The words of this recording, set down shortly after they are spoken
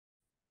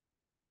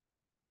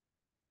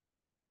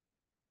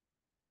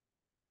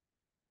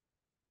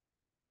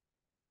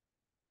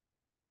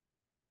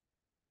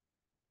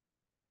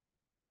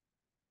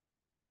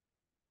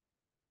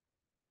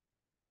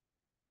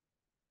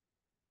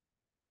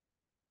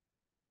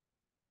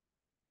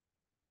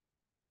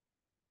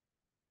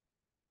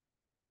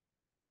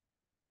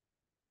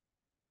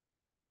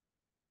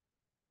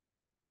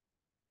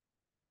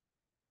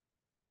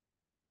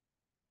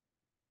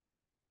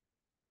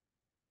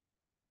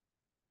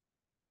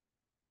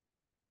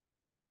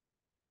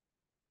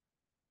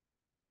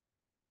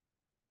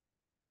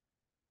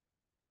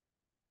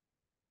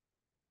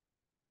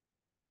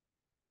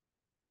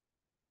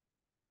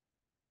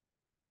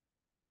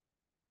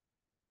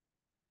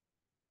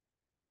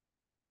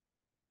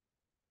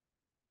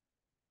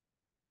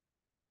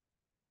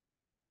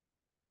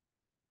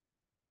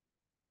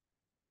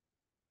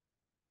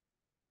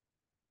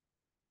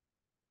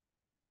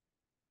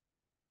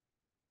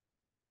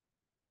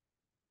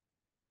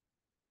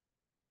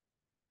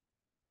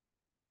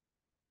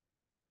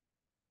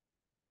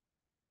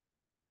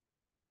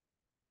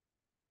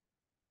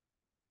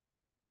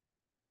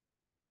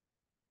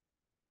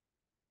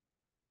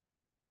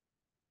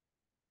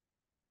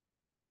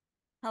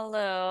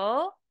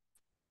Hello.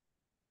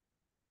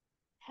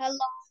 Hello,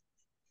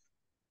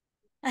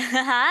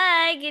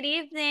 Hi, good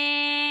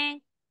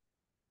evening.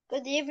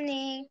 good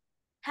evening.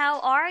 How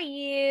are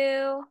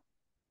you?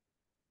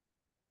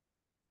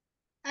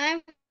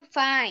 I'm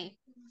fine.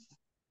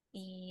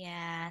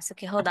 Yes.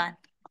 Okay, hold on.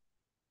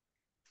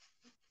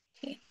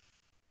 Okay.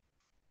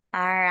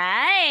 All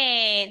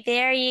right.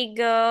 There you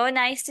go.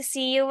 Nice to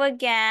see you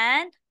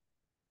again.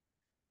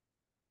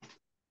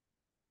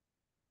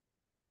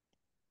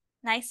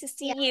 Nice to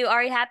see Yeah, you.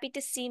 Are you happy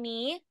to see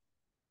me?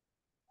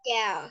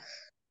 yeah.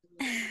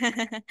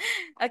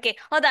 Okay,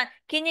 hold on.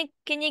 Can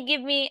you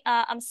give me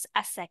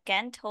a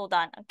second? Hold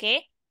on,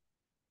 okay?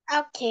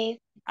 Okay.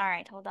 All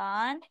right, hold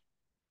on.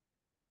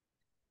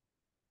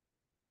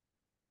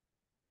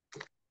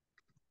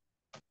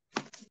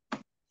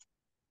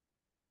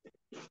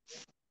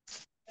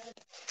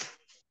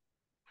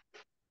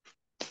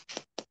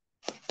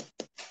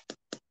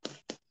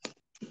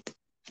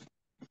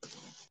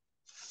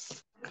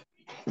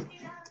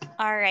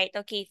 All right,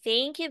 okay.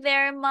 Thank you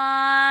very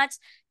much.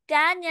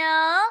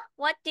 Daniel,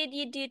 what did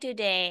you do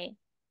today?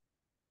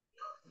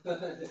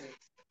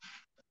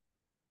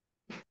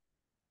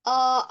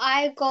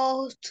 I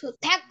go to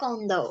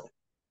taekwondo.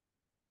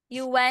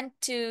 You went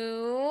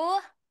to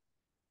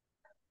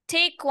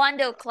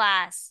Taekwondo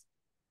class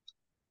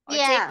or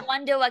Yeah,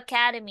 Taekwondo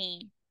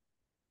Academy.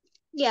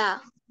 yeah.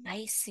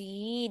 I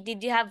see.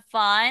 Did you have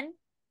fun?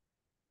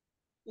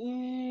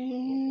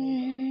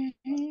 Mm,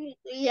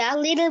 yeah, a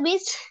little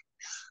bit.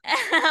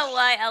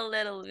 Why a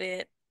little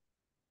bit?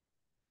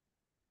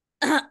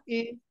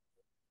 Mm,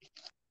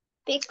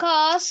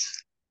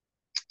 because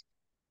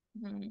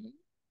Mhm.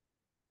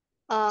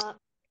 uh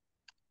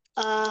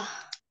uh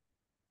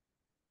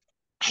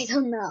I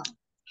don't know.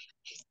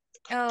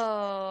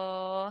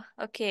 Oh,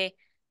 okay.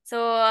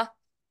 So,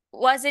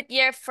 was it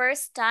your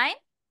first time?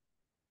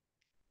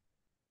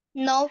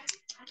 No.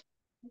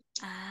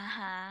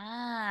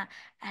 Ah,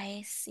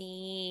 I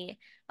see.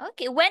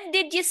 Okay, when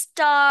did you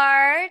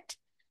start?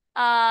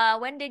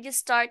 When did you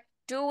start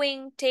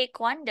doing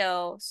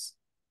taekwondos?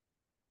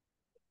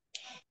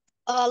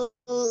 Uh,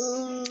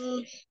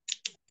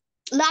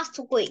 last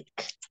week.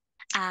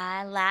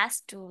 Ah,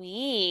 last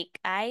week.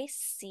 I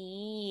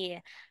see.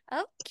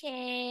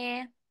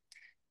 Okay.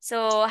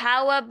 So,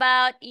 how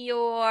about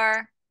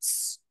your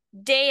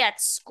day at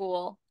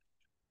school?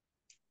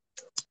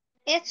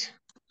 It's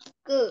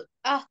good.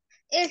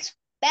 It's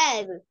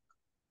bad.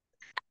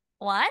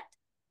 What?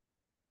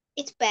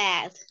 It's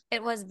bad.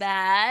 It was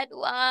bad?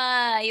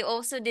 Why? You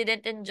also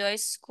didn't enjoy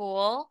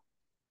school?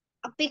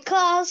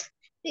 Because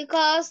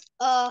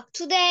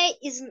today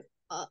is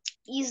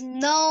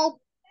no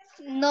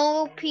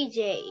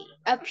PJ.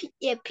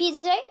 Yeah,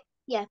 PJ.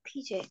 Yeah,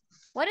 PJ.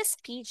 What is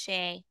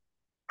PJ?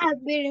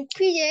 I've been in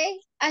PJ.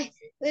 I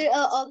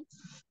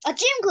a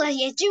gym class.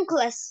 Yeah, gym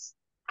class.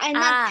 I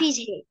not Ah,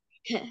 PJ.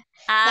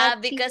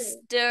 Not because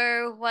PJ.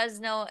 there was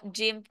no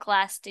gym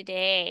class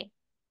today.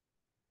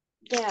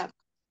 Yeah.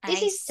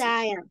 This I is see.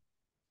 Zion.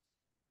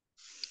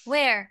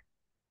 Where?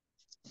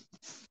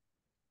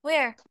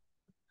 Where?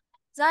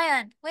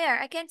 Zion, where?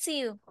 I can't see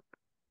you.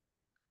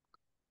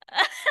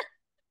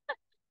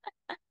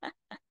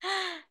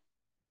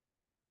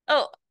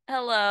 Oh,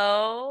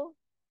 hello.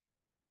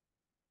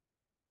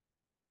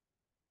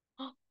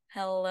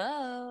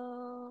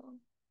 Hello.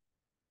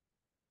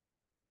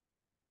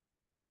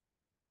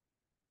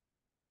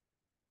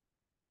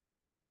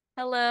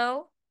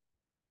 Hello.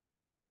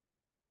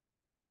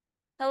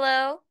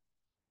 Hello.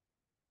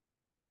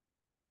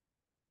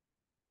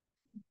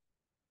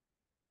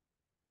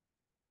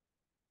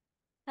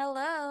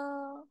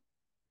 Hello.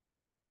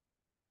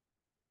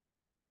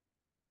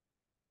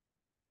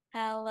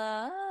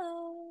 Hello.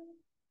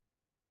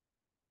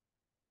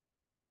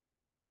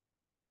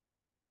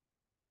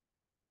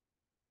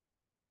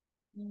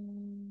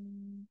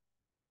 Mm,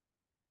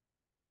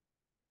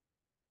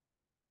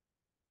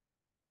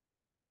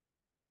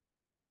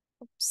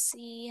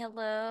 oopsie.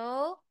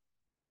 Hello.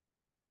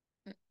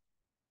 Mm,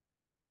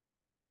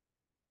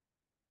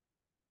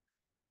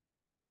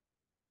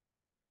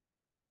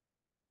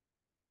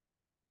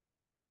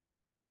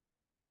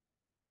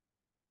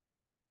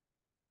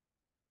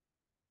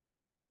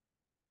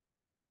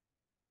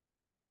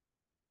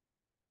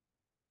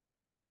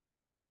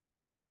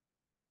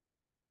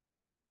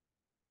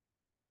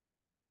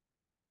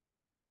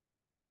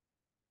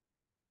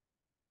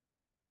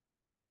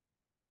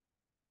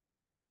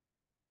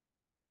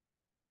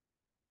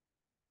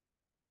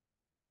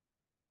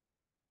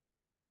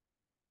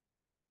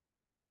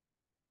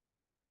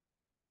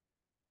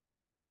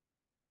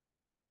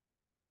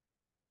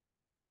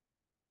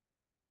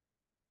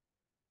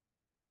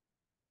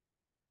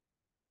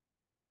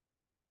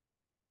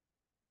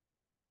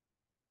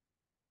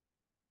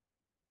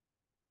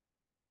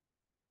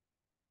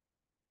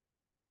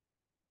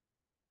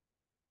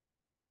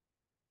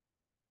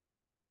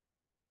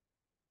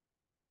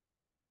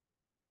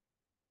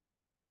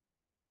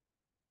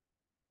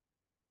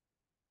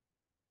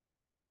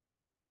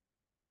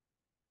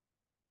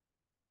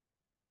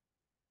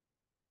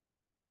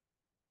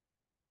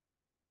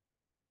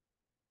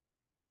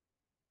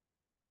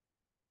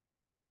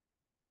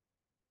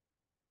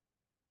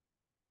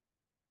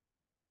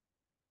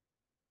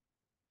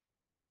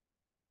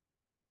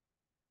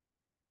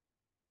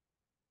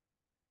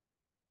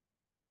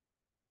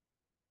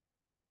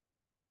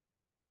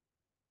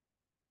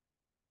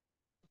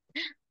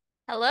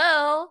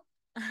 Hello?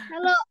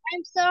 Hello,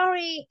 I'm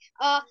sorry.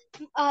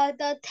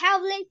 The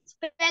tablet's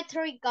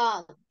battery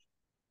gone.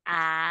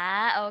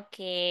 Ah,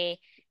 okay.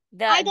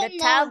 I The don't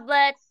know.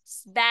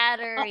 tablet's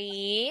Uh,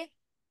 battery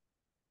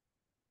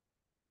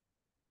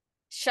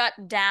shut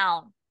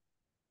down.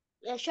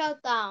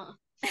 Shut down.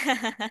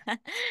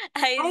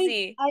 I I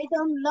see. I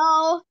don't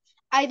know.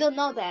 I don't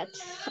know that.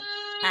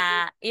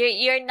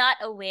 You're not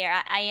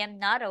aware. I am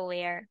not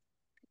aware.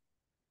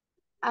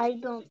 I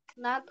don't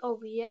not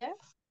aware.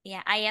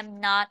 Yeah, I am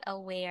not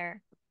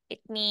aware.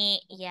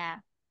 Yeah.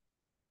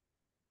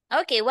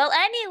 Okay, well,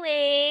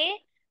 anyway.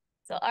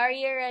 So are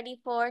you ready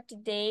for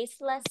today's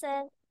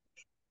lesson?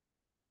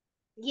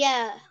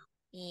 Yeah.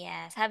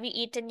 Yes. Have you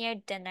eaten your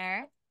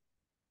dinner?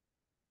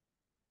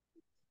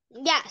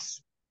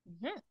 Yes.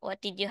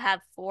 What did you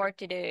have for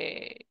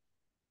today?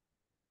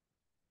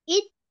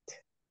 Eat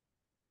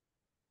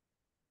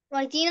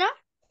my dinner.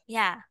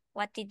 Yeah,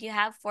 what did you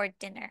have for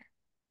dinner?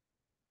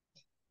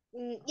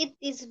 It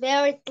is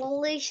very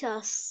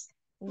delicious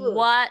food.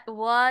 What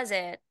was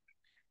it?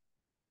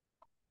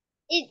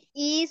 It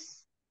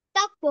is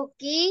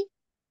tteokbokki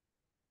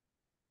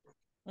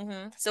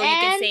So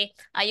and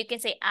you can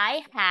say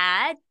I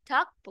had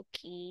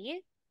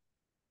tteokbokki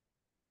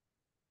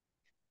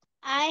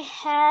I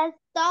had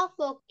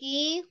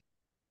tteokbokki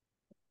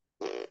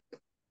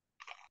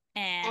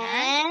and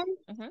and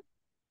mhm,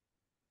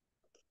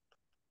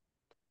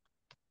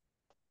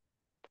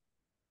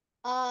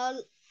 uh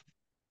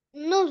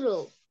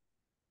noodle.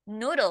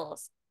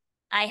 noodles.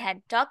 I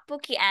had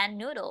tteokbokki and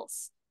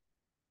noodles.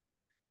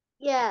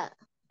 Yeah.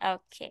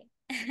 Okay.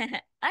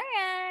 All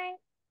right.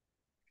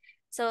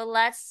 So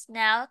let's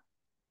now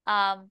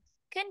um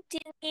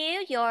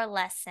continue your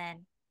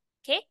lesson.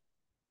 Okay?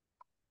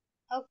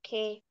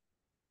 Okay.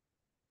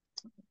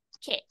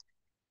 Okay.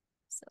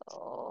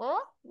 So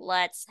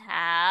let's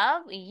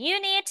have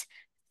Unit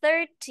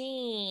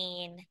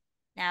 13.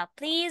 Now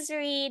please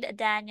read,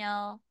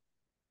 Daniel.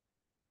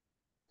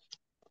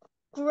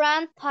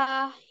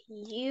 Grandpa,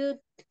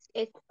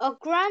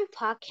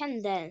 grandpa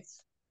can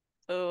dance.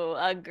 Oh,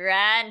 a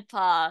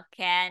grandpa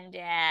can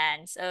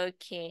dance.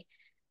 Okay.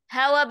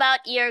 How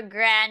about your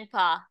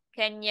grandpa?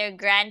 Can your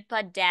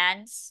grandpa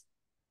dance?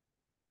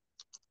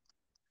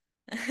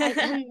 I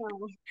don't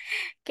know.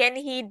 Can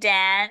he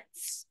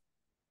dance?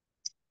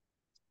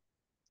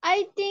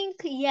 I think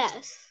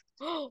yes.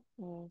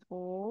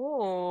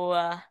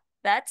 Oh,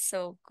 that's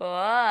so good.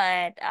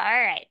 All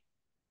right.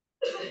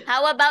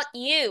 How about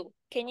you?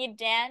 Can you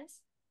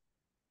dance?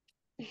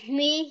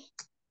 Me?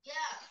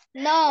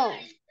 No.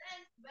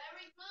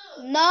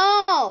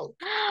 No.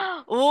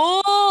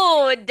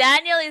 Oh,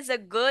 Daniel is a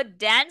good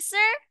dancer?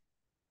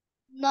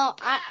 No.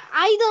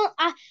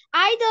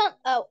 I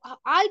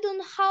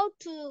don't how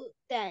to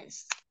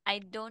dance. I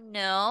don't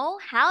know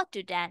how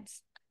to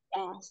dance.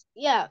 Dance.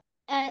 Yeah.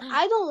 And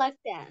I don't like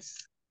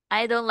dance.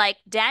 I don't like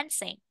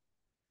dancing.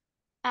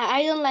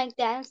 I don't like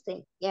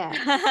dancing. Yeah.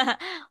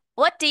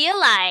 What do you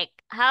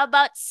like? How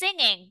about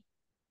singing?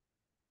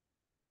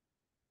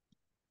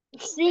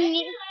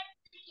 Singing.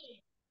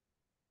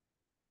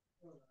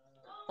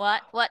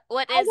 What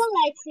I is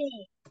don't like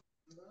singing.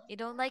 you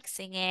don't like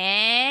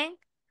singing?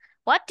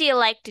 What do you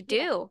like to Yeah.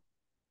 do?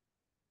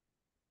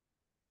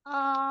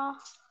 Uh,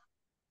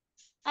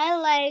 I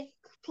like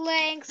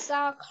playing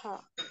soccer.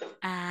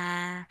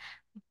 Ah,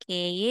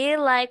 okay, you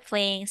like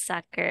playing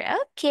soccer.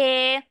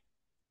 Okay.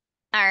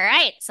 All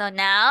right, so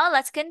now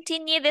let's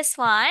continue this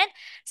one.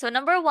 So,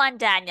 number one,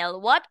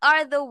 Daniel, what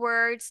are the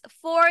words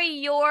for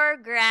your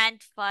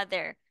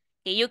grandfather?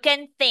 Okay, you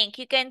can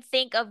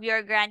think of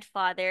your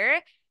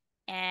grandfather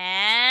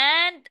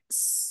and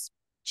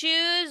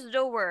choose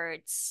the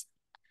words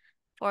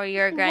for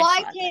your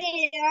White grandfather.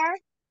 hair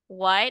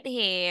White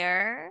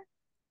hair,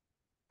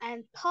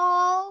 and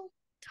tall.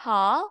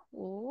 tall,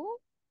 ooh,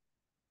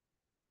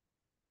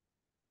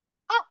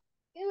 Oh,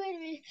 wait a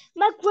minute.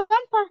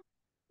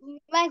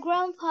 My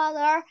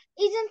grandfather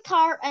isn't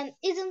tall and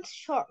isn't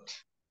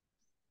short.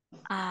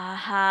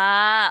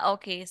 aha.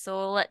 Okay,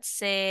 so let's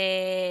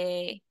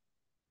say,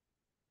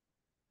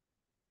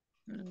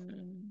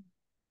 mm,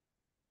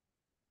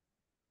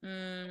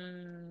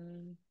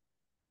 mm,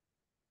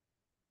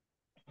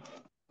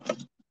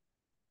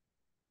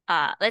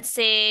 let's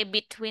say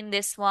between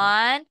this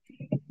one,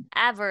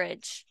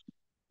 average.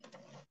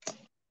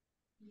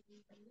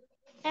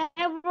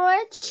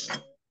 Average.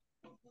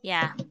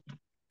 Yeah.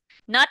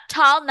 Not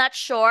tall, not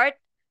short.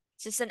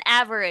 Just an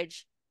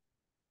average.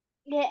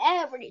 The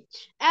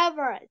average.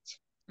 Average.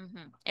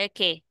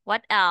 Okay.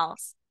 What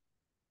else?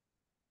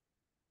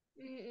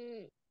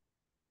 Mm,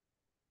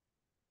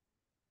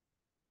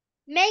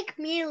 Make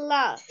me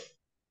laugh.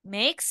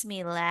 Makes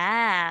me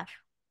laugh.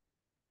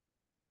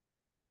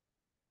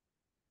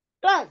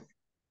 Done.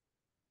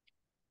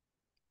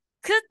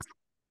 Cook.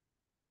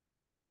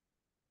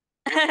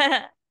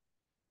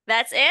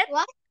 That's it?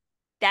 What?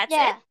 That's it?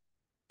 Yeah.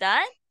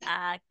 Done?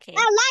 I Okay.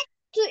 like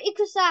to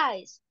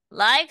exercise.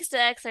 Likes to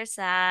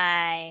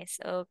exercise.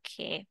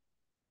 Okay.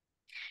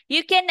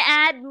 You can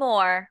add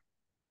more.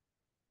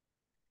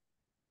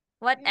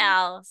 What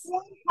else?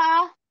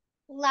 Grandpa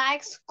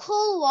likes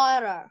cool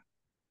water.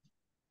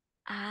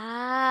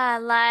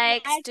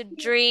 Likes Like, to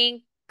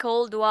drink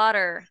cold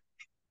water.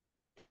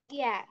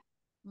 yeah.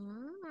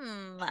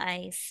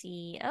 I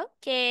see.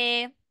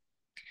 Okay. All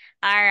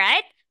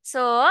right.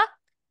 So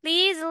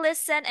please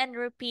listen and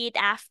repeat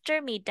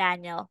after me,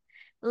 Daniel.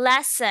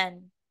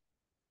 Lesson,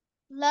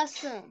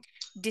 Lesson.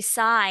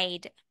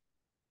 decide,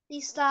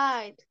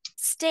 Decide.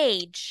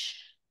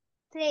 stage,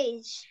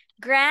 Stage.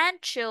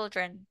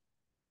 grandchildren,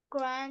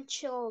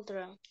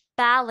 Grandchildren.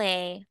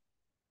 ballet,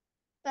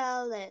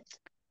 Ballet.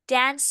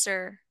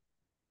 dancer.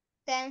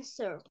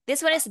 Dancer.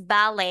 This one is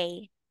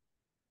ballet.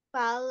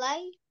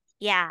 Ballet.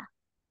 Yeah.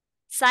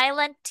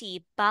 Silent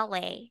T,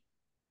 ballet.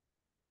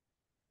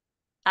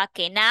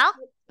 Okay, now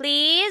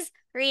please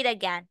read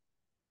again.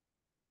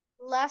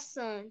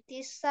 Lesson.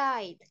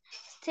 Decide.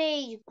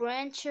 Stage.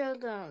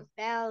 Grandchildren.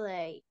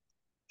 Ballet.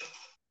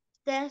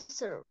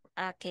 Dancer.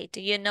 Okay,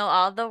 do you know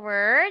all the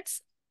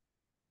words?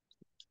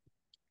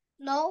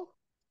 No.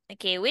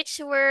 Okay, which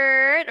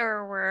word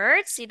or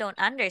words you don't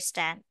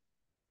understand?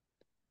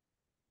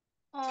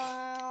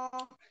 Uh,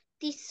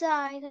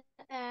 decide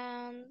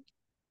and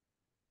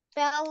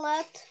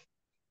ballet.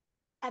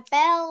 A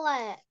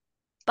ballet.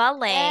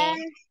 Ballet.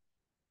 And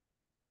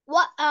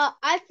what?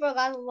 I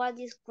forgot what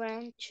is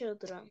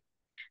grandchildren.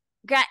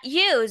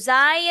 You,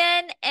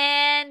 Zion,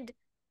 and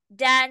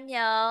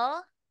Daniel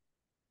Is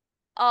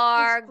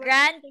are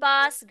grandchildren.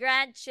 grandpa's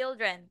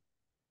grandchildren.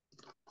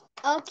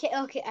 Okay,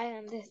 okay, I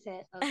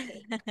understand.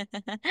 Okay.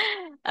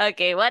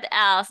 Okay, what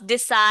else?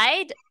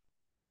 Decide.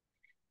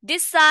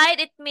 Decide,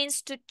 it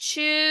means to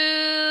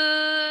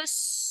choose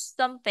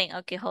something.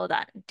 Okay, hold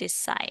on.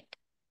 Decide.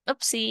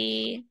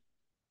 Oopsie.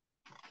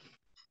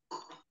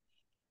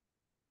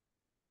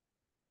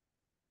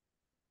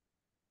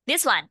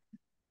 This one.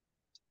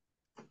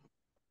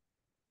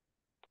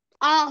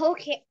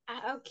 Okay,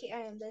 okay,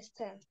 I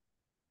understand.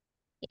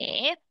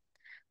 Okay.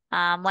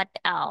 What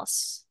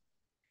else?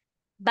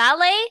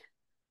 Ballet?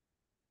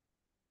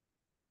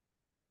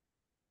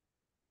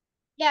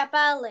 Yeah,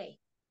 ballet.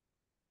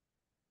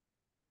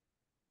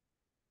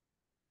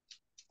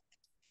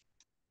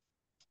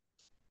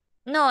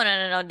 No, no,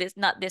 no, no. This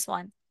not this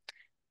one.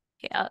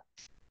 Okay,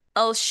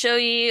 I'll show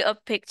you a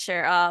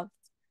picture of.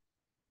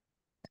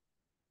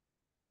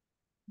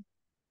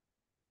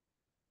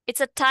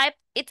 It's a type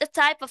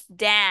of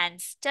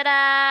dance.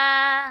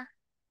 Ta-da!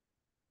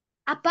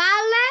 A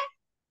ballet?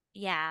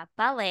 Yeah,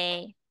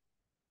 ballet.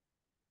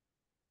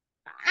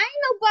 I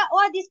know, but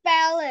what is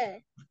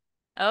ballet?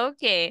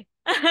 Okay.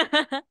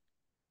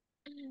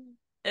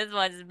 This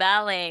one's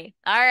ballet.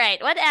 All right,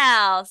 what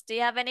else? Do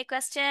you have any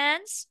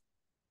questions?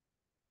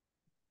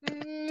 Do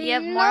you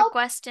have more Nope.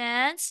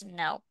 questions?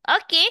 No.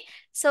 Okay,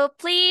 so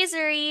please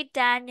read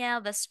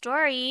Daniel the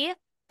story.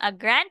 A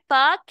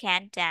grandpa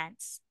can't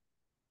dance.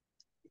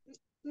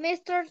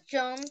 Mr.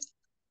 John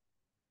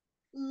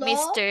Law.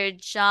 Mr.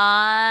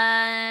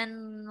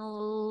 John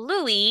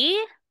Louis.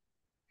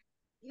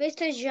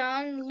 Mr.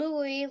 John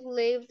Louis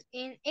lived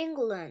in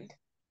England.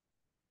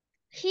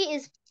 He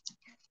is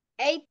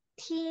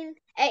 18,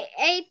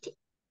 8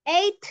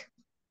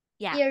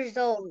 Yeah. years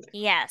old.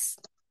 Yes.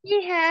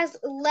 He has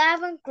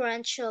 11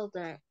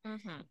 grandchildren.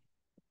 Mm-hmm.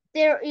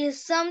 There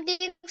is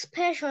something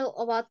special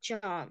about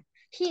John.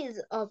 He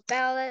is a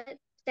ballet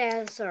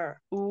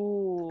dancer.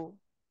 Ooh.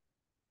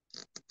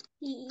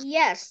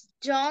 Yes,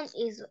 John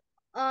is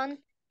on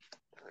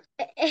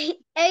eight.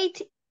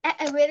 Wait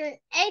a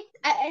minute. Wait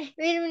a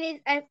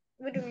minute.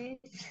 Wait a minute.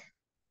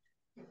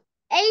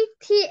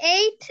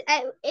 88.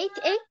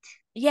 88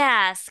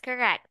 Yes,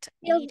 correct.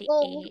 years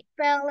old 88.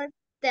 ballet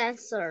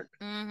dancer.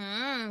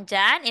 Mm-hmm.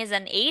 Jan is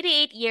an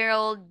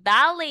 88-year-old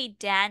ballet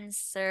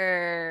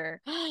dancer.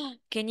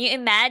 Can you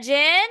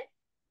imagine?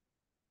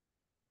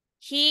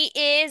 He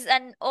is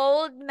an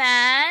old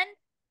man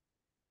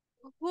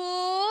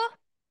who,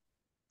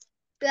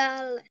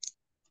 Ballet.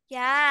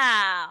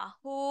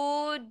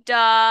 who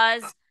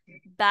does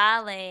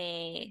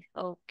ballet.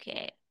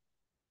 Okay.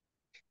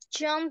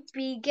 John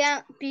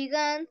began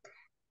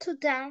to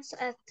dance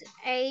at the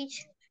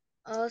age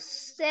of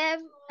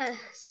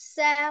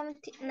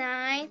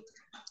 79.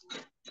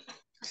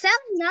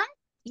 79?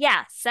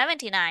 Yeah,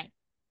 79.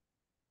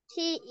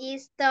 His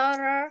His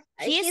daughter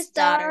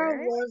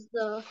daughter, was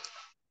the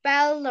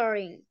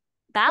ballerina.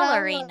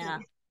 ballerina.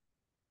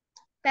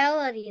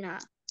 Ballerina.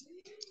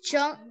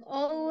 John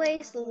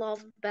always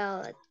loved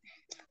ballet.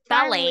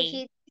 Finally, Ballet.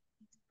 he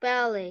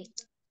ballet.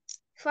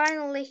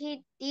 Finally,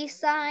 he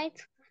Decided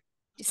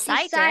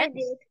decided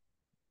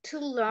to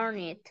learn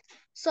it.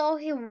 So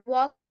he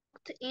walked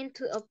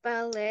into a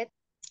ballet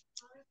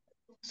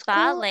school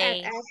and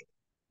ballet. asked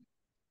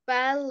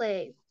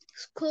ballet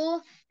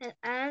school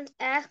and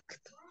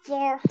asked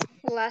for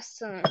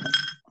lessons.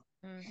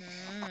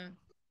 Mm-hmm.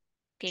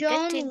 Okay,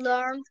 John continue.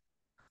 learned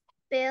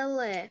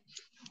ballet,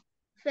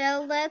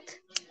 ballet,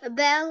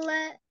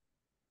 ballet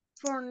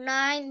for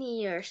 9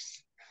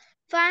 years.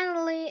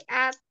 Finally,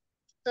 at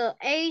the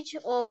age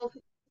of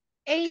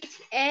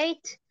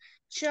 88,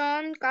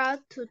 John got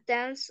to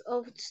dance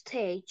off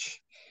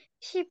stage.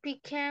 She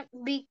became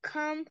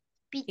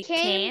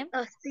Became.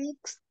 a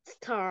six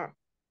star.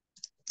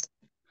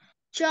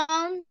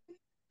 John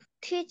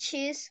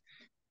teaches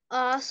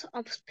us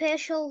a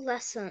special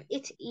lesson.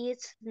 It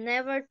is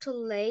never too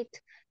late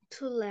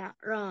to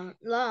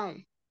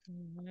learn.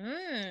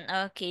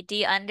 Okay, do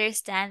you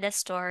understand the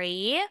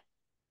story?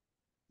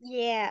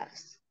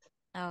 Yes.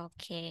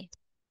 Okay.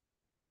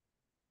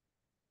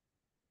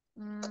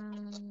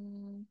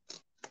 Mm,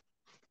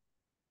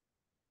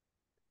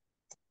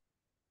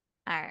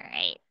 all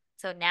right.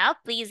 So now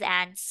please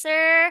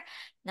answer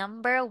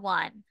number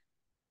one.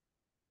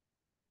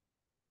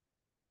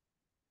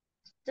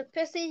 The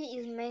passage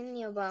is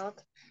mainly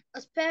about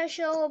a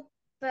special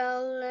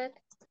ballet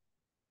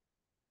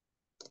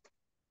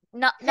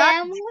Not not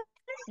family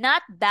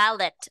not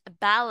ballet,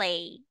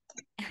 ballet.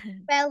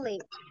 ballet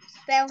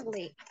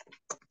family.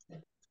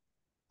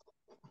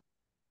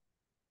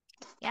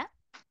 Yeah,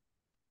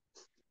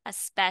 a A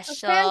special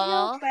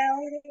special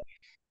ballet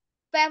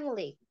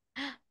family.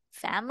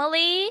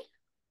 family.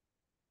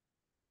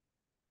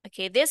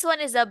 Okay, this one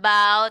is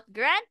about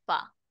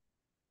grandpa.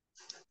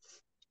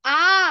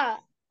 Ah,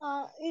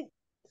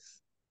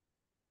 it's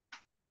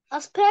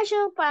a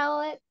special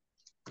ballet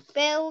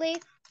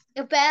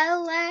a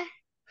ballet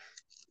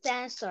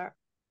dancer.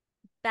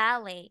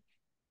 Ballet.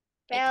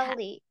 It ha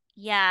Ballet.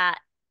 Yeah,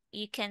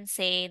 you can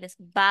say this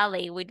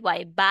ballet with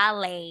Y.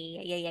 Ballet.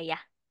 Yeah, yeah,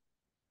 yeah.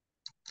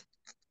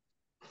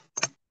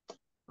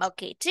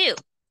 Okay, two.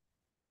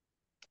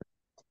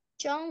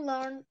 John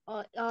learned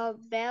a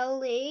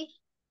ballet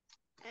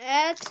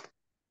at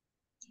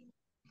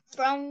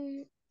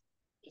from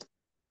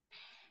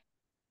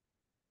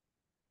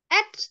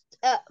at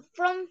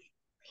from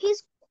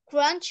his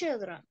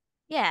grandchildren.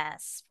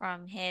 Yes,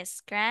 from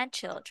his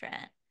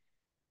grandchildren.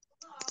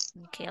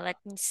 Okay, let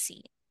me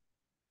see.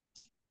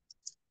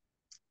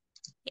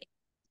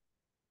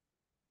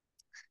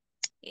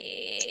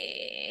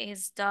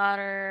 His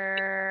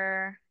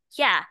daughter.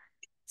 Yeah.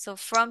 So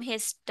from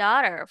his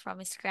daughter, from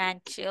his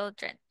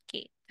grandchildren.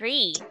 Okay,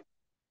 three.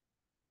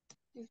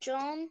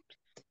 John's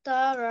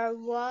daughter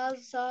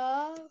was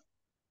a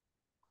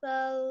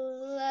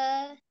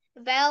ballet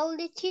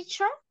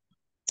teacher.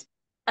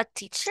 A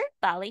teacher,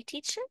 ballet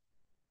teacher.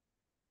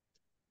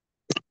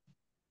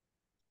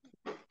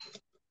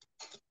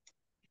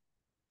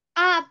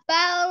 A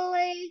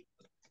ballet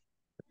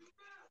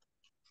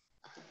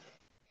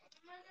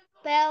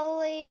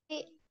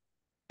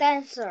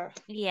dancer.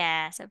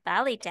 Yes, a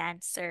ballet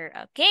dancer.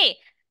 Okay,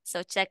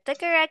 so check the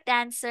correct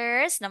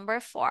answers. Number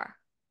four.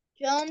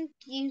 John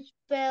gives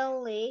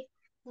ballet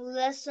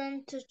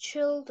lesson to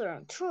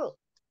children. True.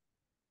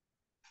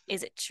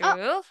 Is it Oh,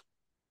 true?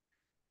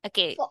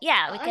 Okay, for,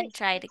 yeah, we can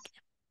try it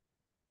again.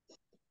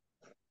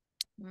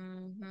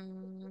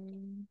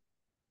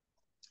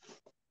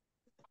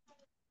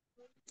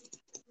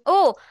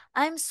 Oh,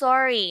 I'm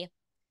sorry.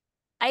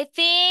 I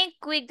think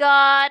we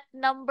got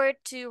number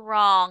two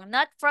wrong.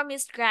 Not from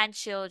his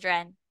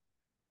grandchildren.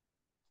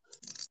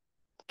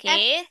 at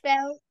Okay?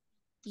 bal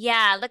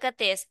Yeah, look at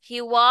this. He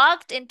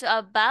walked into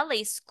a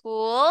ballet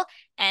school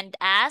and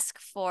asked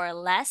for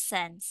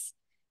lessons.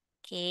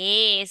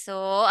 Okay,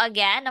 so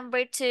again,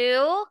 number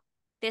two,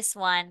 this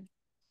one.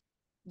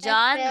 at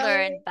John ballet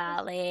learned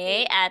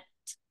ballet school. at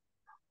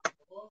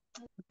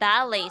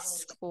ballet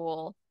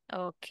school.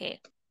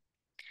 Okay.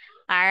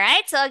 All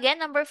right, so again,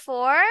 number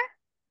four,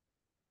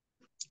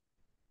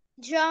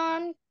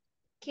 John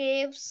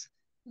gives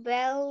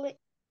ballet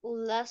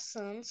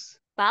lessons to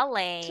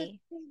ballet.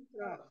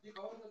 children.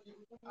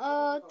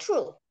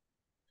 True.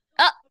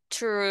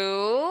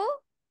 True.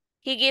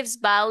 He gives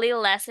ballet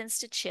lessons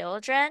to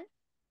children.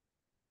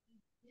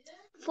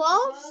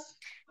 False.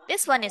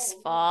 This one is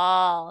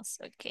false.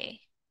 Okay.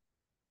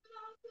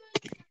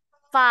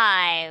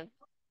 Five.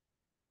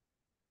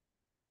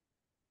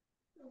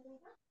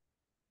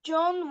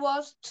 John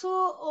was too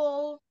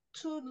old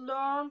to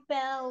learn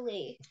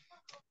ballet.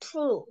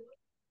 True.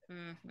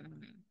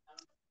 Mm-hmm.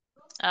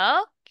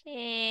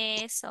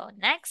 Okay, so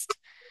next,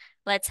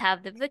 let's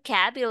have the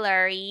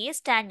vocabularies.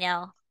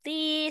 Daniel,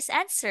 please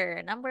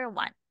answer number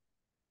one.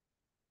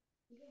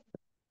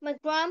 My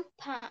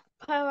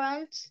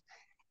grandparents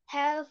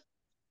have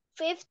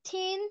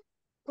 15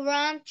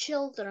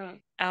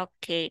 grandchildren.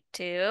 Okay,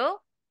 two.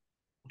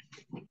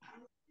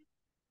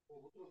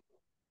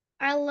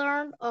 I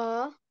learned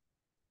a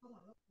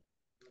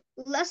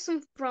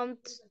lesson from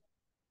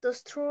the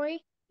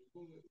story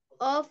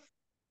of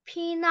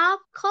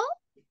Pinocchio.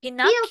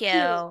 Pinocchio.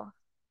 Pinocchio.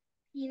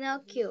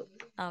 Pinocchio.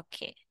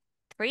 Okay,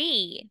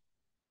 three.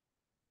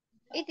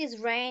 It is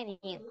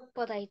raining,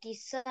 but I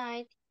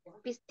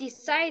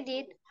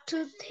decided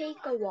to take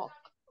a walk.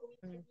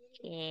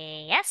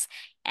 Okay, yes.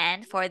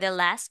 And for the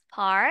last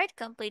part,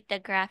 complete the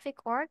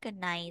graphic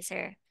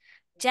organizer.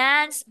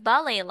 Jan's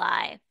ballet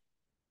life.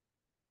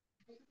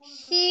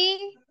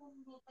 He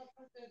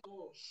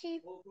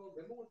he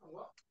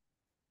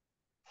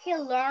he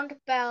learned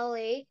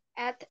ballet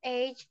at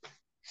age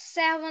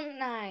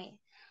 79.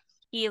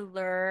 He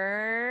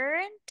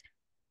learned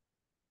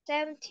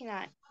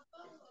 79.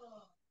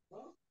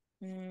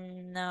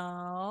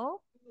 No.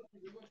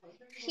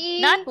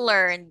 Not He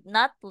learned.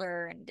 Not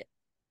learned.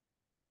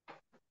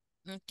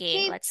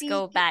 Okay, he let's be,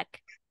 go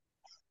back.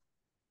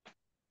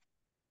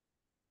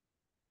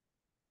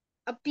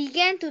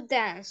 began to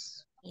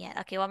dance Yeah,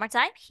 okay, one more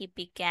time. He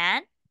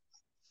began.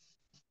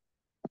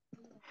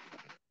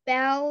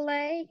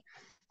 ballet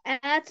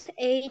at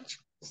age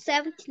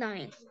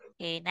 79.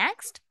 Okay,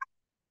 next.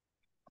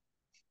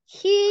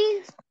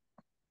 He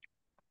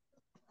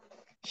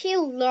he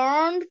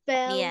learned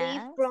ballet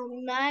Yes.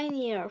 from 9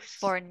 years.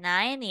 For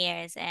 9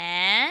 years.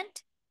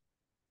 And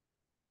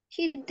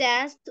He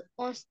danced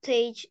on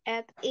stage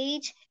at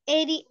age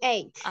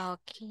 88.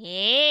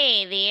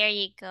 okay, there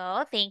you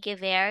go. Thank you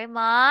very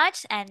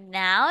much. And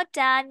now,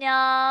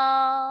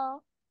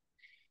 Daniel,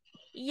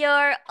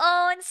 your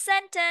own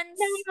sentence.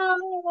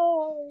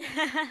 No.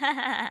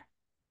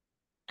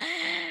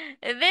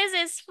 This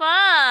is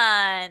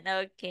fun.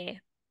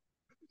 Okay.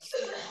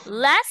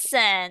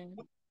 Lesson.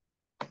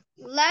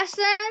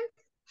 Lesson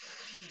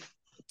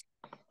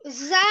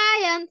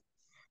Zion.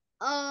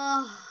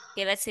 Uh,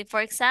 Okay, let's see.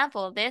 For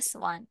example, this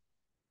one.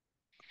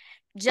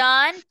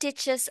 John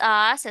teaches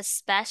us a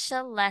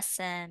special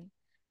lesson.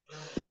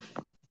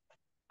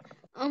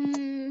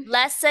 um,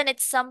 Lesson,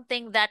 it's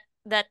something that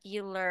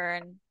you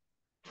learn.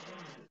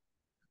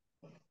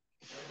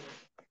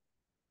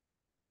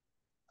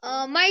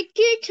 my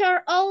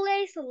teacher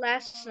always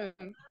lesson.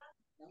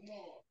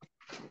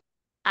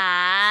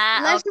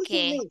 Ah, Listen to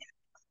okay. me.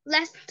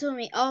 Listen to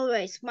me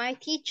always. My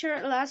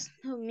teacher listen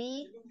to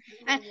me.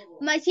 And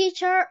my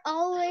teacher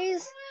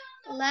always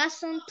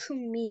listen to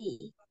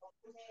me.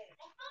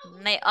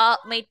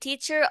 My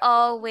teacher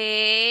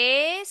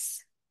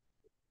always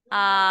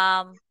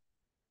um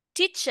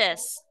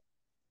teaches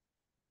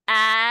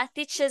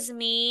teaches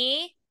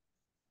me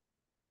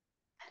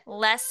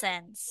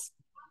lessons.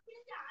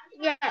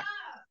 Yeah.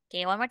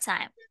 Okay, one more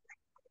time.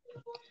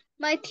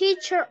 My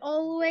teacher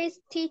always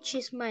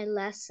teaches my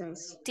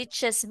lessons.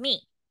 Teaches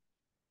me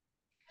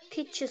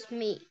Teaches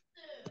me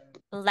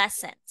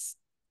lessons.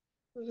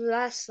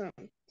 lesson.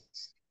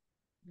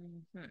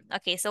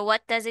 Okay, so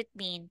what does it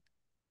mean?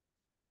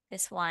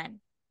 This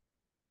one.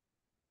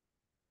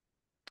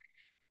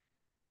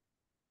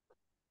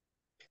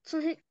 So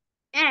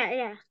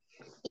yeah,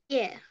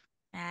 yeah.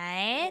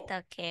 Right?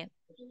 Okay.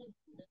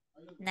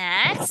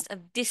 Next,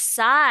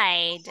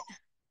 decide.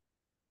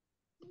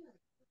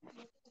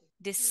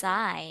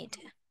 Decide.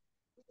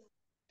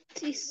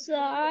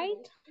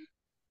 Decide.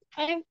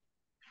 I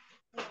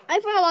I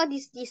forgot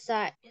this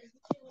decide.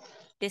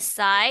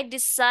 Decide.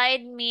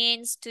 Decide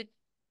means to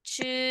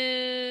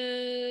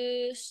choose.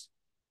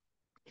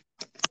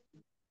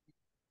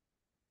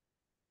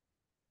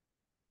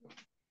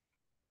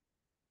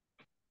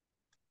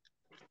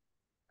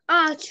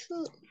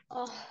 True.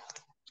 Oh.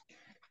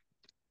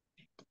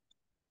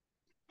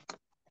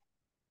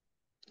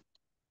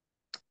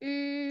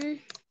 Mm,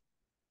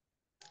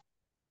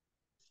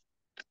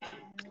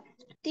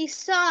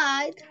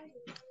 decide.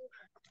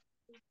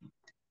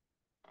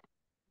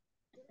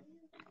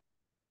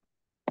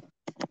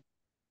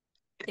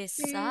 Mm,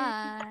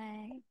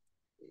 Decide.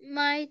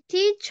 my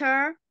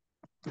teacher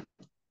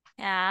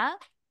Yeah.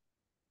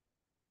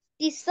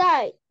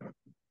 decide.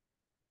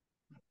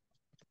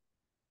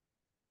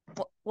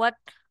 What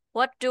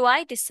what do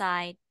I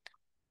decide?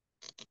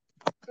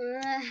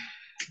 Uh,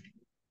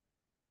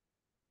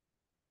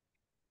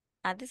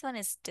 This one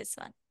is this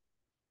one.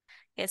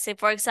 Okay, say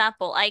for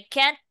example, I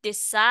can't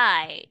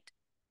decide.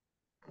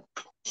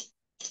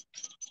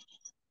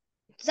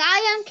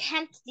 Zion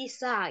can't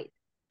decide.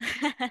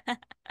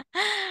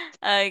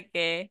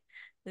 Okay.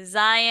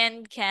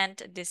 Zion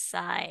can't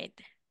decide.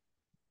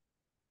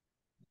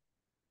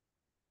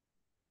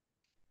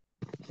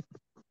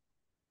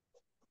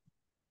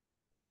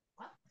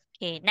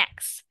 Okay,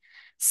 next.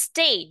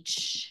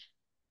 Stage.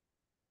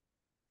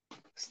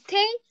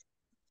 Stage.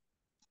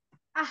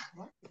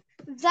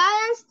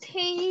 Zion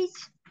stage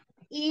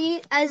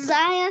is a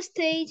Zion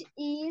stage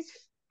is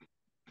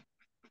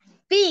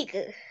big.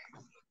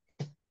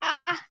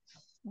 Ah,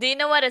 Do you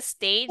know what a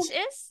stage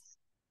is?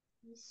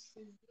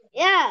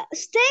 yeah,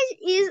 stage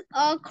is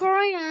a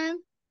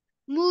Korean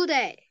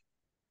무대.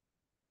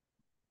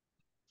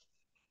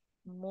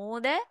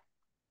 Mude?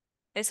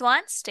 This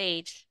one?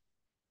 Stage.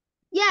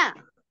 Yeah.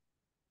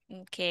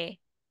 Okay.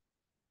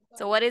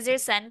 So what is your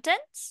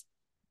sentence?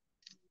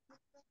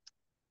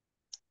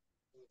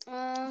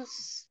 Uh,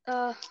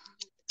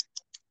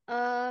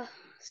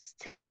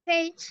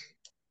 stage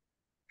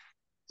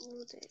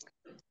무대.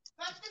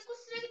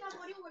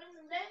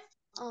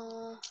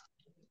 Uh,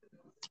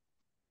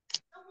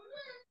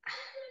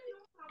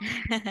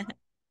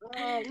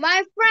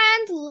 my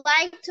friend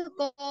like to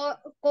go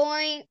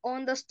going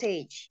on the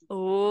stage.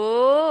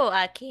 Oh,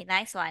 okay,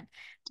 nice one.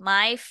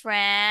 My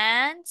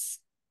friends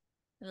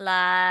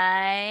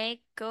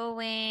like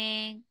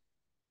going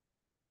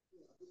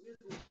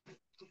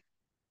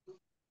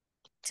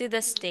to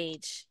the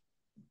stage.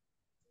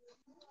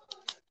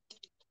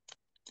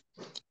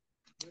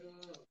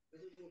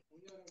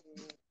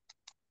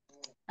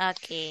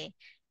 Okay.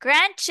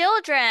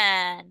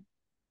 Grandchildren.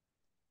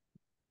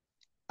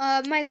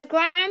 My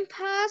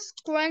grandpa's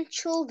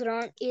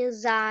grandchildren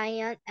is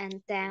Zion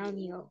and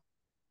Daniel.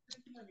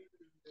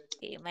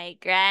 Okay, my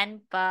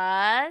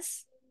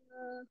grandpa's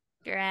Uh,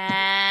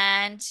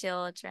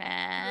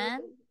 grandchildren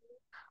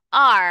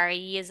are,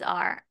 use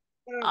are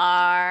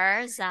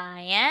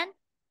Zion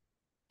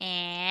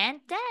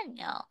and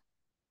Daniel.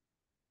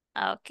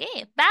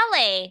 Okay,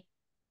 ballet.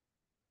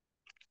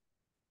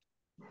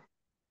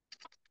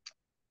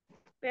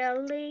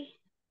 Belly.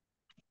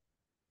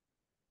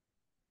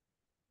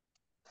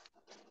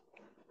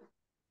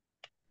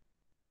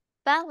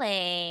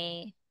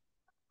 Ballet.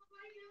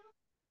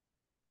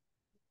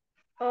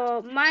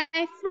 My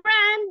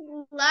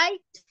friend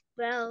liked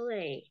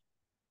ballet.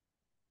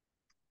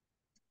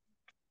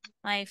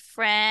 My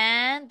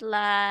friend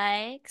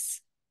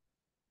likes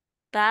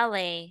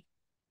ballet.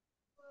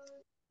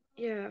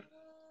 Yeah.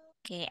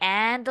 Okay,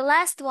 and the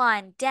last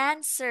one,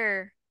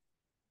 dancer.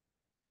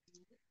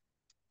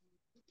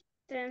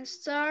 Then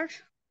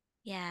start.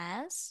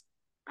 Yes.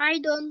 I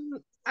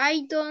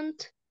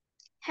don't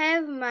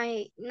have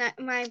my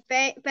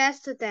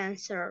best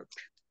dancer.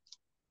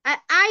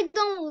 I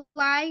don't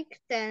like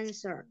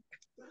dancer.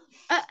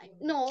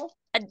 No.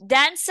 A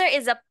dancer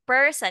is a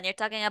person. You're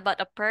talking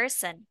about a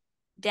person.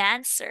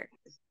 Dancer.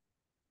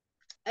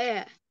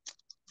 Yeah.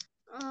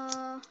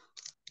 Uh,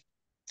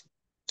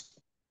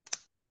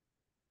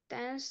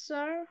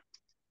 Dancer.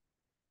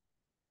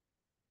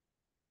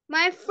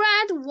 My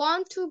friend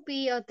want to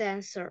be a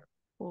dancer.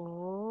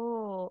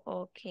 Oh,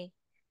 okay.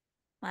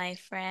 My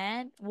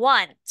friend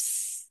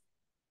wants.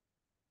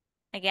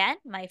 Again,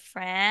 my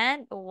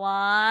friend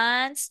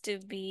wants to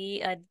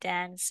be a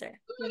dancer.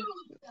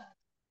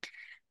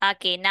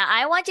 Okay, now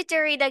I want you to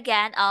read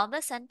again all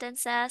the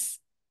sentences.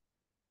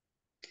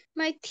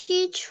 My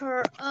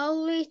teacher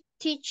only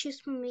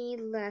teaches me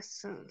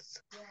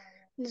lessons.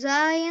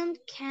 Zion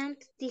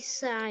can't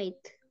decide.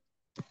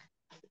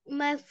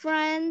 My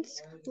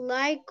friends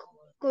like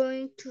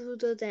going to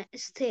the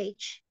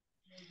stage.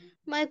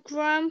 My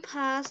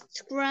grandpa's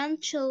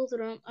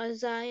grandchildren are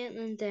Zion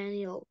and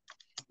Daniel.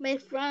 My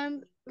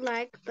friend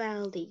like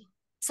ballet.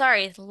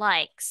 Sorry,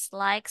 likes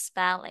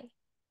ballet.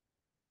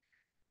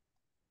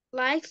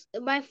 Likes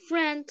my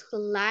friend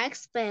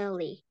likes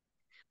ballet.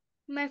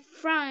 My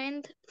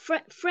friend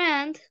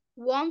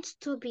wants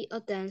to be a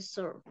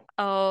dancer.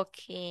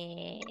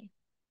 Okay.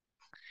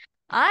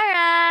 All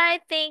right.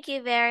 Thank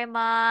you very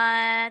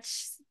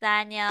much,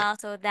 Daniel.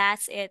 So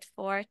that's it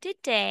for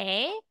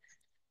today.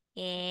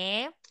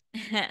 Okay.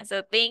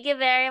 So thank you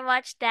very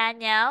much,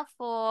 Daniel,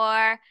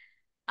 for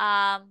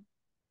um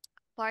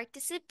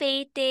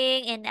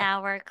participating in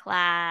our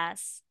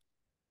class.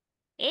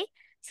 Okay.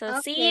 So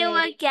see you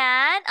Okay.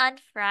 again on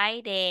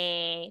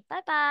Friday.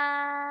 Bye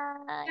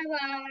Bye-bye.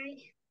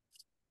 bye.